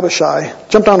named Abishai.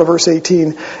 Jump down to verse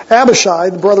 18. Abishai,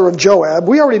 the brother of Joab,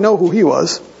 we already know who he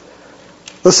was,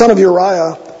 the son of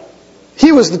Uriah.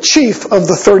 He was the chief of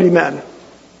the 30 men.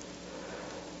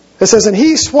 It says, and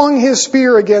he swung his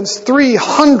spear against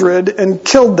 300 and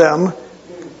killed them.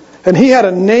 And he had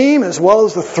a name as well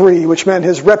as the 3, which meant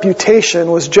his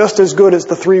reputation was just as good as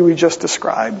the 3 we just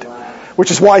described, which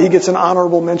is why he gets an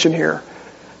honorable mention here.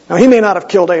 Now, he may not have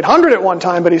killed 800 at one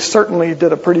time, but he certainly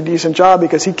did a pretty decent job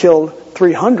because he killed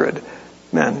 300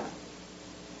 men.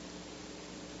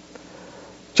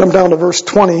 Jump down to verse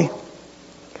 20.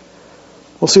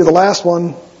 We'll see the last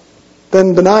one.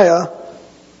 Then Benaiah,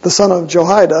 the son of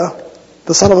Jehoiada,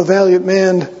 the son of a valiant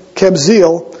man,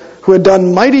 Kabzeel, who had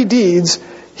done mighty deeds,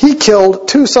 he killed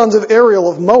 2 sons of Ariel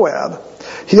of Moab.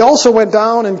 He also went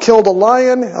down and killed a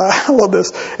lion, I love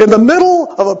this, in the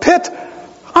middle of a pit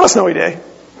on a snowy day.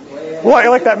 Why,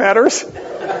 like that matters.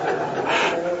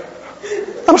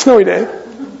 On a snowy day.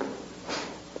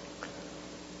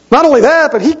 Not only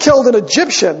that, but he killed an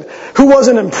Egyptian who was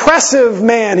an impressive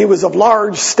man. He was of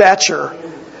large stature.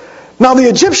 Now the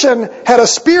Egyptian had a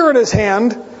spear in his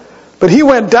hand, but he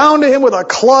went down to him with a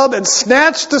club and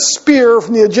snatched the spear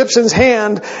from the Egyptian's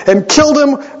hand and killed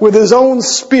him with his own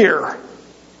spear.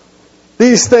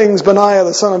 These things Benaiah,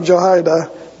 the son of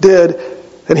Jehoiada, did,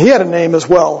 and he had a name as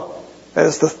well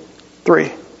as the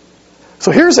 3. So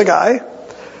here's a guy.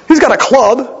 He's got a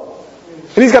club,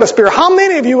 and he's got a spear. How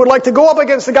many of you would like to go up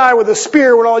against a guy with a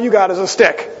spear when all you got is a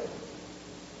stick?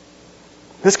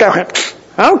 This guy went,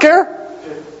 I don't care.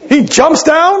 He jumps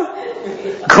down,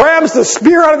 grabs the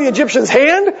spear out of the Egyptian's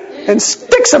hand, and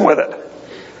sticks him with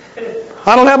it.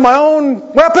 I don't have my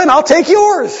own weapon, I'll take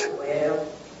yours.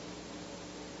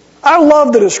 I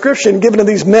love the description given to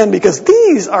these men because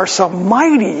these are some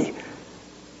mighty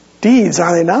deeds,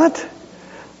 are they not?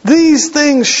 These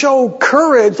things show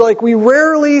courage like we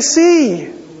rarely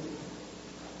see.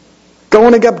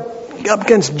 Going up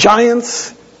against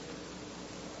giants.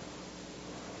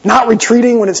 Not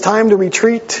retreating when it's time to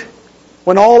retreat.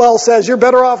 When all else says, you're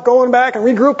better off going back and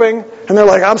regrouping. And they're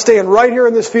like, I'm staying right here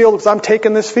in this field because I'm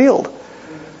taking this field.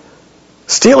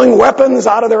 Stealing weapons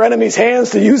out of their enemy's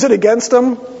hands to use it against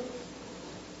them.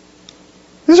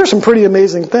 These are some pretty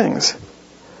amazing things.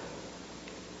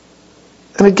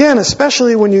 And again,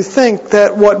 especially when you think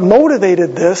that what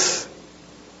motivated this,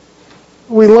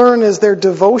 we learn is their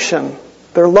devotion,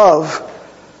 their love,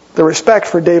 their respect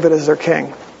for David as their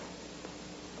king.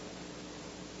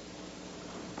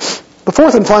 The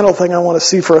fourth and final thing I want to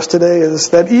see for us today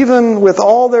is that even with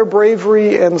all their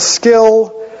bravery and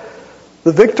skill,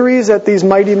 the victories that these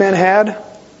mighty men had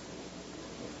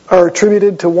are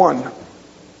attributed to one.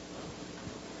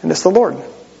 And it's the Lord.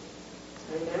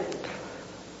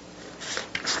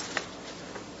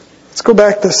 Let's go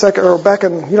back to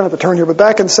you don't have to turn here, but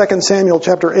back in 2 Samuel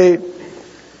chapter 8,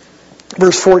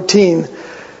 verse 14,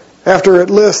 after it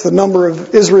lists the number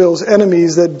of Israel's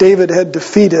enemies that David had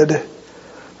defeated,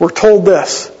 we're told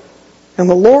this, and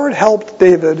the Lord helped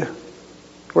David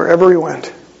wherever he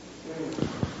went.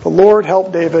 The Lord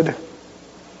helped David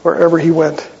wherever he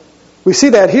went. We see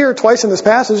that here twice in this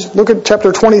passage. Look at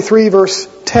chapter 23, verse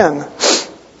 10.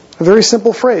 A very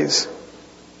simple phrase.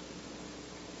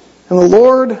 And the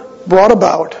Lord brought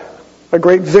about a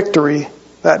great victory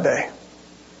that day.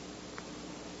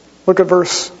 Look at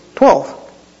verse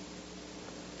 12.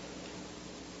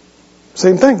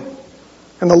 Same thing.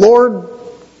 And the Lord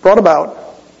brought about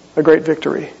a great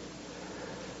victory.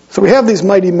 So we have these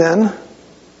mighty men,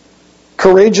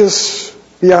 courageous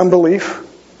beyond belief,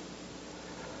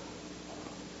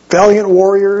 valiant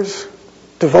warriors,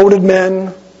 devoted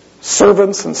men,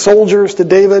 servants and soldiers to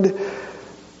David.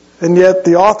 And yet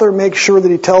the author makes sure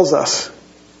that he tells us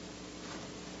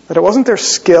that it wasn't their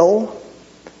skill,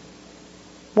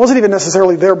 it wasn't even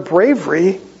necessarily their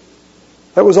bravery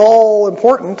that was all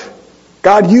important.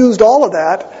 God used all of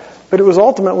that, but it was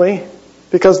ultimately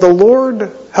because the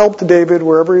Lord helped David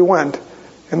wherever he went.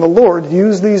 And the Lord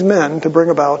used these men to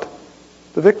bring about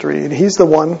the victory. And he's the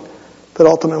one that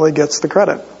ultimately gets the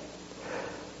credit.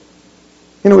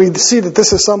 You know, we see that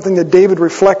this is something that David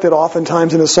reflected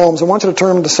oftentimes in his Psalms. I want you to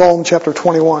turn to Psalm chapter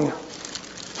 21.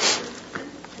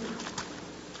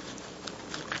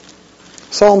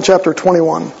 Psalm chapter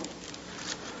 21.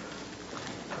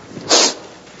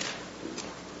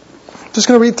 Just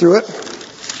going to read through it.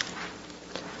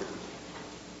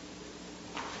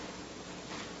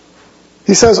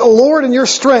 He says, O Lord, in your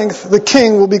strength the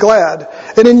king will be glad,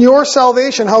 and in your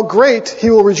salvation how great he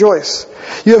will rejoice.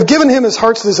 You have given him his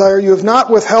heart's desire. You have not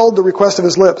withheld the request of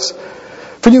his lips.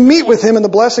 For you meet with him in the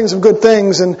blessings of good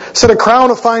things and set a crown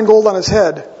of fine gold on his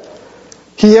head.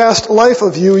 He asked life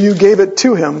of you, you gave it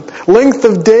to him. Length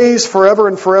of days forever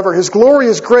and forever. His glory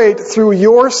is great through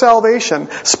your salvation.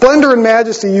 Splendor and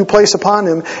majesty you place upon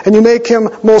him, and you make him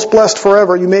most blessed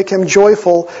forever. You make him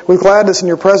joyful with gladness in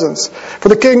your presence. For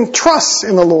the king trusts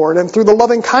in the Lord, and through the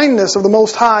loving kindness of the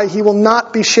Most High he will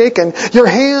not be shaken. Your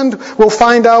hand will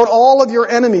find out all of your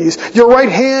enemies. Your right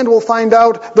hand will find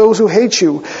out those who hate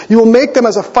you. You will make them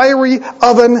as a fiery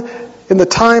oven in the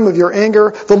time of your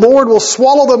anger. The Lord will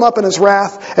swallow them up in his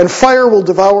wrath, and fire will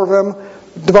devour them.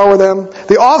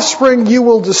 The offspring you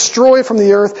will destroy from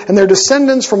the earth, and their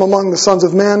descendants from among the sons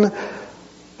of men.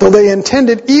 Though they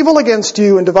intended evil against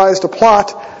you and devised a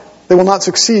plot, they will not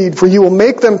succeed, for you will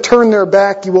make them turn their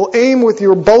back. You will aim with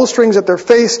your bowstrings at their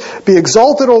face. Be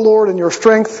exalted, O Lord, in your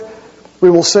strength. We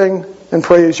will sing and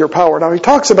praise your power. Now he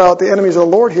talks about the enemies of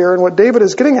the Lord here, and what David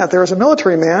is getting at there as a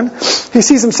military man, he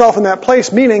sees himself in that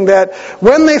place, meaning that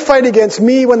when they fight against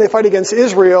me, when they fight against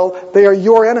Israel, they are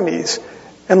your enemies.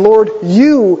 And Lord,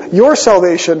 your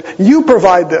salvation, you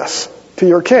provide this to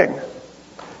your king.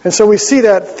 And so we see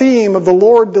that theme of the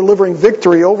Lord delivering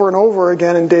victory over and over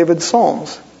again in David's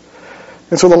Psalms.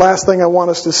 And so the last thing I want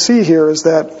us to see here is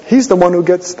that he's the one who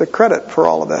gets the credit for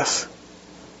all of this.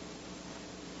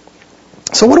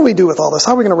 So what do we do with all this?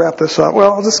 How are we going to wrap this up?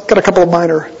 Well, I'll just get a couple of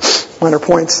minor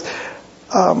points.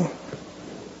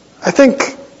 I think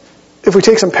if we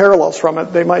take some parallels from it,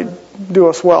 they might do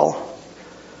us well.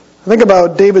 Think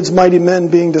about David's mighty men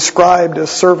being described as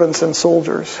servants and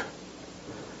soldiers.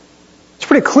 It's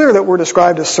pretty clear that we're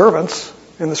described as servants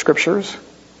in the Scriptures.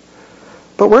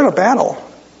 But we're in a battle.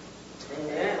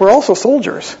 We're also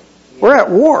soldiers. We're at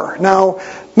war. Now,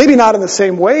 maybe not in the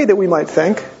same way that we might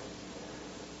think,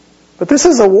 but this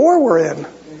is a war we're in.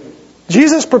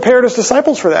 Jesus prepared his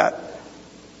disciples for that.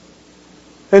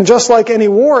 And just like any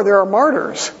war, there are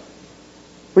martyrs.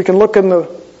 We can look in the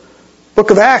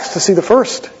book of Acts to see the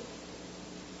first.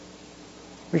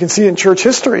 We can see in church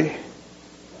history.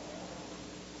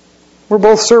 We're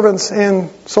both servants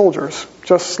and soldiers,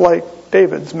 just like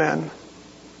David's men.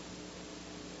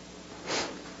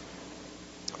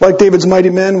 Like David's mighty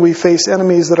men, we face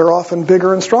enemies that are often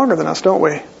bigger and stronger than us, don't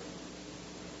we?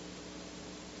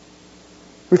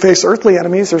 We face earthly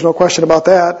enemies, there's no question about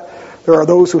that. There are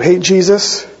those who hate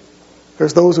Jesus.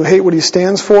 There's those who hate what he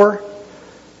stands for.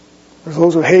 There's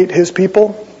those who hate his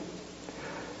people.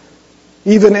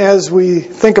 Even as we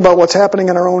think about what's happening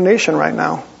in our own nation right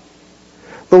now.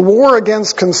 The war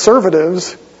against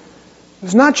conservatives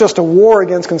is not just a war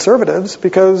against conservatives,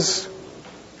 because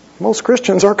most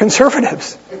Christians are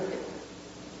conservatives.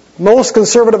 Most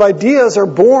conservative ideas are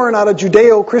born out of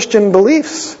Judeo-Christian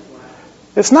beliefs.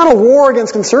 It's not a war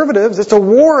against conservatives, it's a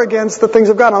war against the things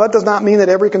of God. Now that does not mean that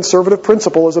every conservative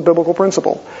principle is a biblical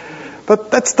principle.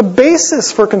 But that's the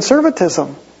basis for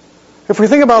conservatism. If we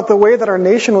think about the way that our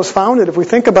nation was founded, if we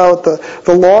think about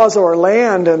the laws of our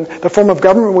land and the form of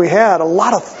government we had, a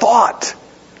lot of thought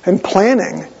and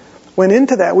planning went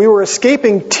into that. We were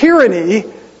escaping tyranny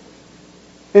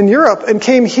in Europe and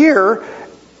came here,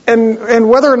 and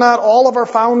whether or not all of our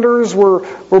founders were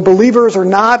believers or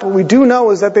not, what we do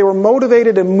know is that they were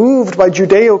motivated and moved by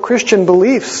Judeo-Christian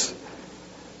beliefs.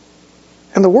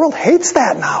 And the world hates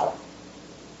that now.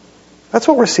 That's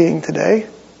what we're seeing today.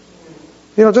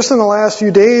 Just in the last few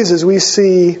days as we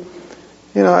see,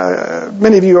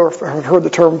 many of you have heard the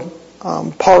term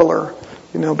Parler.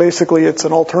 Basically it's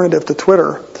an alternative to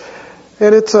Twitter.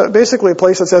 And it's basically a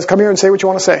place that says, come here and say what you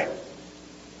want to say.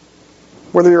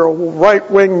 Whether you're a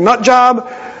right-wing nut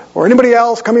job or anybody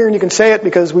else, come here and you can say it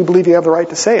because we believe you have the right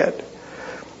to say it.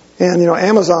 And,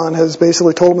 Amazon has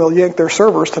basically told them they'll yank their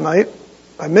servers tonight,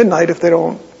 by midnight, if they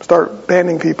don't start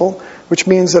banning people, which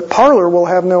means that Parler will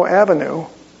have no avenue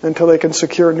until they can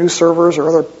secure new servers or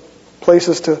other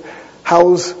places to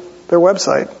house their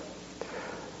website.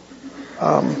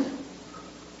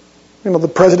 The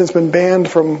president's been banned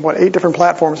from, 8 different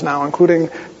platforms now, including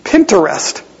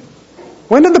Pinterest.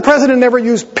 When did the president ever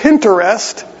use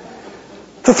Pinterest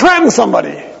to threaten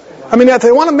somebody? I mean, if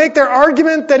they want to make their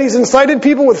argument that he's incited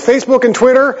people with Facebook and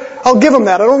Twitter, I'll give them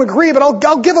that. I don't agree, but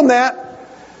I'll give them that.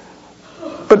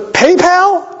 But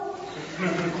PayPal?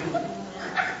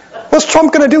 What's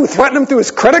Trump going to do? Threaten him through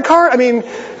his credit card? I mean,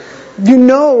 you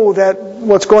know that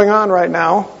what's going on right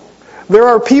now. There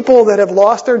are people that have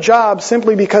lost their jobs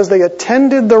simply because they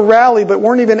attended the rally but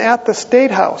weren't even at the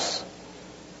State House.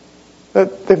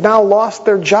 That they've now lost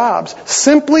their jobs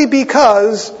simply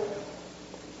because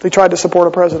they tried to support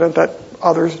a president that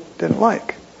others didn't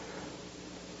like.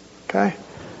 Okay?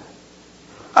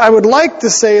 I would like to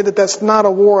say that that's not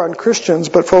a war on Christians,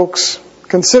 but folks,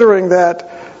 considering that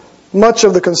much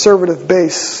of the conservative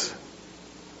base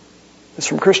is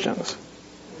from Christians,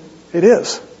 It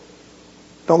is.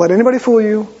 Don't let anybody fool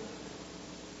you.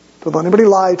 Don't let anybody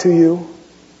lie to you.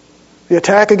 The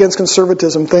attack against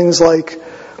conservatism, things like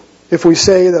if we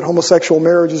say that homosexual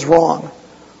marriage is wrong,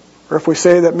 or if we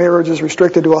say that marriage is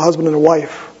restricted to a husband and a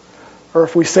wife, or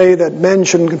if we say that men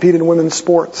shouldn't compete in women's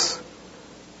sports,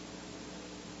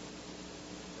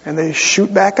 and they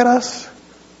shoot back at us,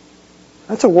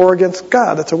 that's a war against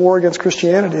God. That's a war against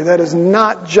Christianity. That is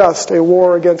not just a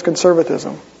war against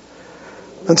conservatism.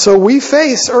 And so we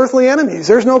face earthly enemies.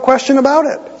 There's no question about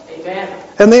it. Amen.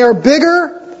 And they are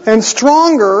bigger and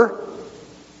stronger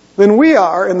than we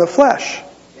are in the flesh.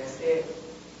 That's it.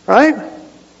 Right?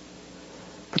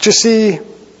 But you see,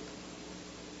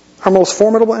 our most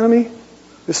formidable enemy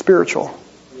is spiritual,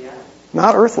 Yeah.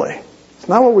 not earthly. It's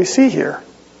not what we see here.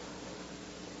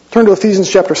 Turn to Ephesians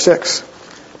chapter 6.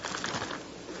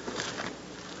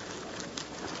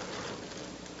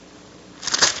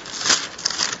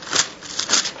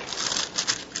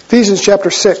 Ephesians chapter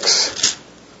 6,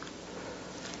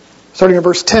 starting in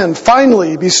verse 10.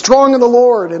 Finally, be strong in the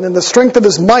Lord and in the strength of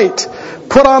His might.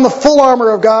 Put on the full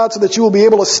armor of God so that you will be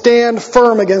able to stand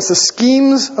firm against the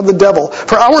schemes of the devil.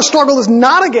 For our struggle is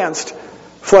not against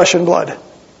flesh and blood,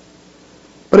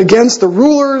 but against the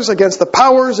rulers, against the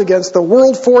powers, against the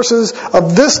world forces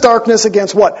of this darkness,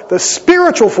 against what? The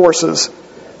spiritual forces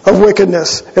of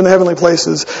wickedness in the heavenly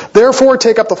places. Therefore,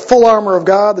 take up the full armor of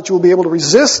God that you will be able to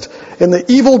resist in the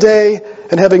evil day,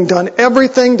 and having done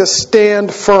everything to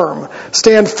stand firm.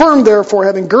 Stand firm, therefore,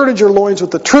 having girded your loins with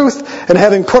the truth, and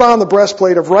having put on the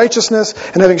breastplate of righteousness,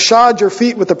 and having shod your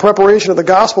feet with the preparation of the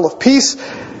gospel of peace.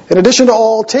 In addition to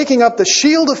all, taking up the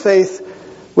shield of faith,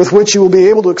 with which you will be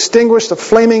able to extinguish the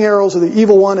flaming arrows of the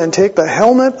evil one, and take the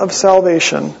helmet of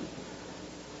salvation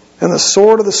and the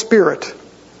sword of the Spirit,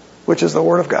 which is the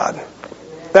Word of God.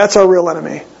 That's our real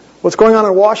enemy. What's going on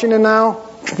in Washington now?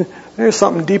 There's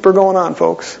something deeper going on,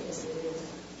 folks.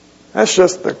 That's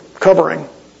just the covering.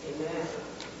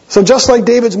 So just like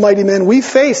David's mighty men, we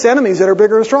face enemies that are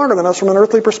bigger and stronger than us from an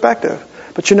earthly perspective.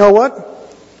 But you know what?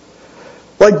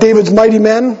 Like David's mighty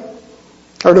men,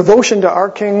 our devotion to our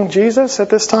King Jesus at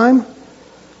this time,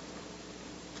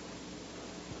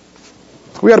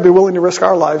 we ought to be willing to risk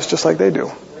our lives just like they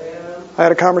do. I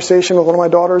had a conversation with one of my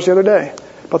daughters the other day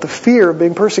about the fear of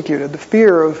being persecuted, the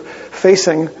fear of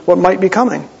facing what might be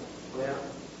coming.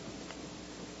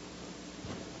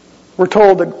 We're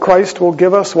told that Christ will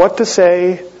give us what to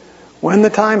say when the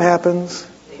time happens,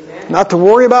 not to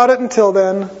worry about it until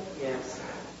then.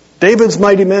 David's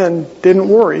mighty men didn't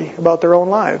worry about their own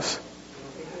lives.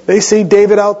 They see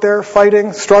David out there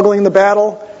fighting, struggling in the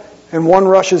battle, and one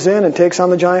rushes in and takes on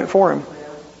the giant for him.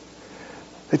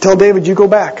 They tell David, you go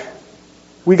back.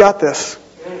 We got this.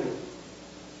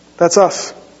 That's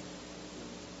us.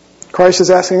 Christ is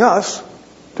asking us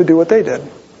to do what they did.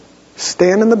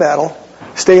 Stand in the battle.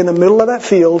 Stay in the middle of that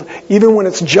field, even when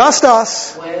it's just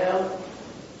us.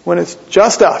 When it's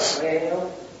just us.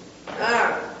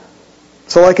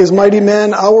 So like His mighty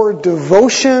men, our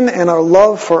devotion and our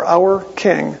love for our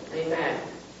King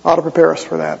ought to prepare us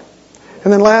for that.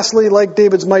 And then lastly, like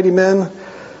David's mighty men,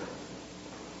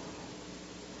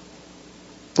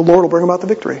 the Lord will bring about the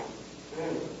victory.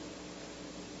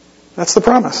 That's the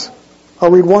promise.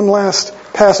 I'll read one last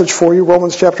passage for you,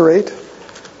 Romans chapter 8.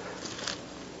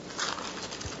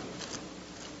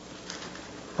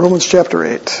 Romans chapter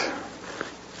 8.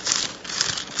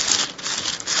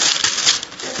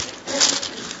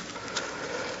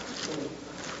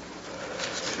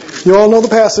 You all know the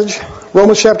passage.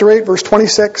 Romans chapter 8, verse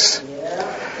 26.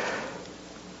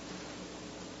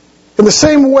 In the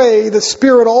same way, the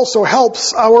Spirit also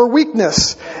helps our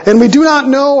weakness. And we do not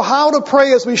know how to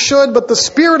pray as we should, but the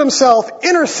Spirit Himself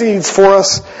intercedes for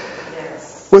us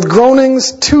with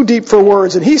groanings too deep for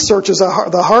words. And He searches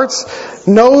the hearts,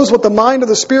 knows what the mind of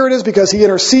the Spirit is, because He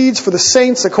intercedes for the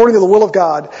saints according to the will of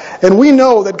God. And we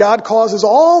know that God causes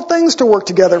all things to work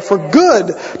together for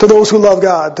good to those who love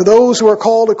God, to those who are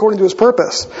called according to His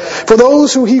purpose. For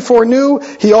those who He foreknew,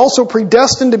 He also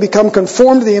predestined to become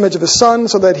conformed to the image of His Son,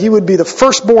 so that He would be the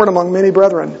firstborn among many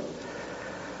brethren.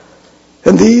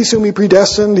 And these whom He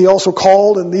predestined, He also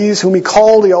called. And these whom He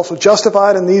called, He also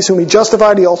justified. And these whom He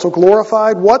justified, He also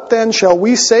glorified. What then shall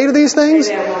we say to these things?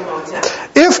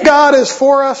 If God is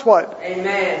for us, what?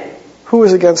 Amen. Who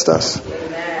is against us?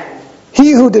 Amen.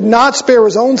 He who did not spare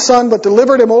His own Son, but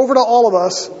delivered Him over to all of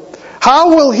us,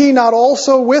 how will He not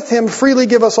also with Him freely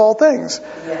give us all things?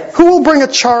 Who will bring a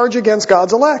charge against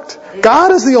God's elect?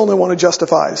 God is the only one who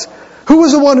justifies. Who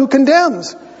is the one who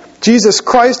condemns? Jesus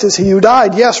Christ is He who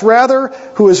died, yes, rather,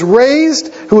 who is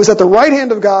raised, who is at the right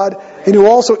hand of God, and who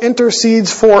also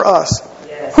intercedes for us.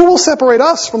 Yes. Who will separate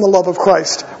us from the love of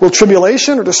Christ? Will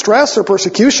tribulation or distress or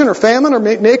persecution or famine or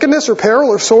nakedness or peril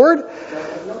or sword?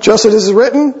 Just as it is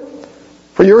written,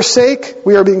 for your sake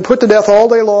we are being put to death all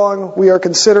day long. We are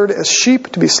considered as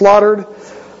sheep to be slaughtered.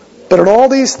 But in all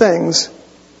these things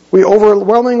we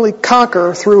overwhelmingly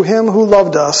conquer through Him who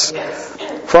loved us.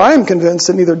 For I am convinced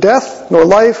that neither death, nor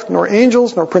life, nor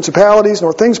angels, nor principalities,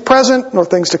 nor things present, nor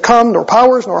things to come, nor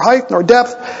powers, nor height, nor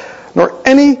depth, nor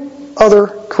any other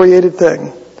created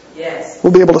thing Yes.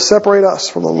 will be able to separate us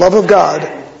from the love of God,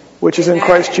 which is in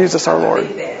Christ Jesus our Lord. I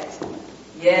believe that.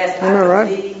 Yes, Isn't that right?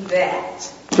 I believe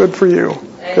that. Good for you.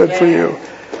 Good for you.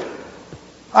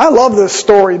 I love this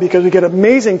story because we get an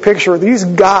amazing picture of these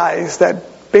guys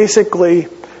that basically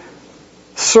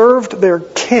served their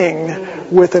king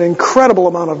with an incredible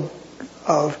amount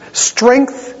of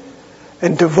strength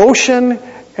and devotion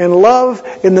and love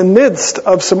in the midst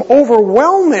of some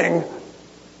overwhelming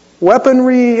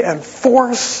weaponry and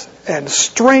force and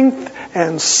strength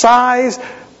and size.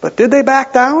 But did they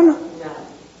back down?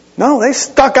 No, they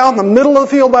stuck out in the middle of the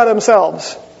field by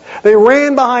themselves. They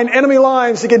ran behind enemy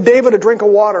lines to get David a drink of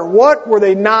water. What were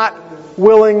they not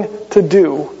willing to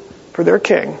do for their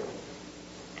king?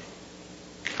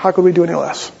 How could we do any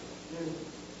less?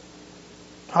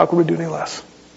 How could we do any less?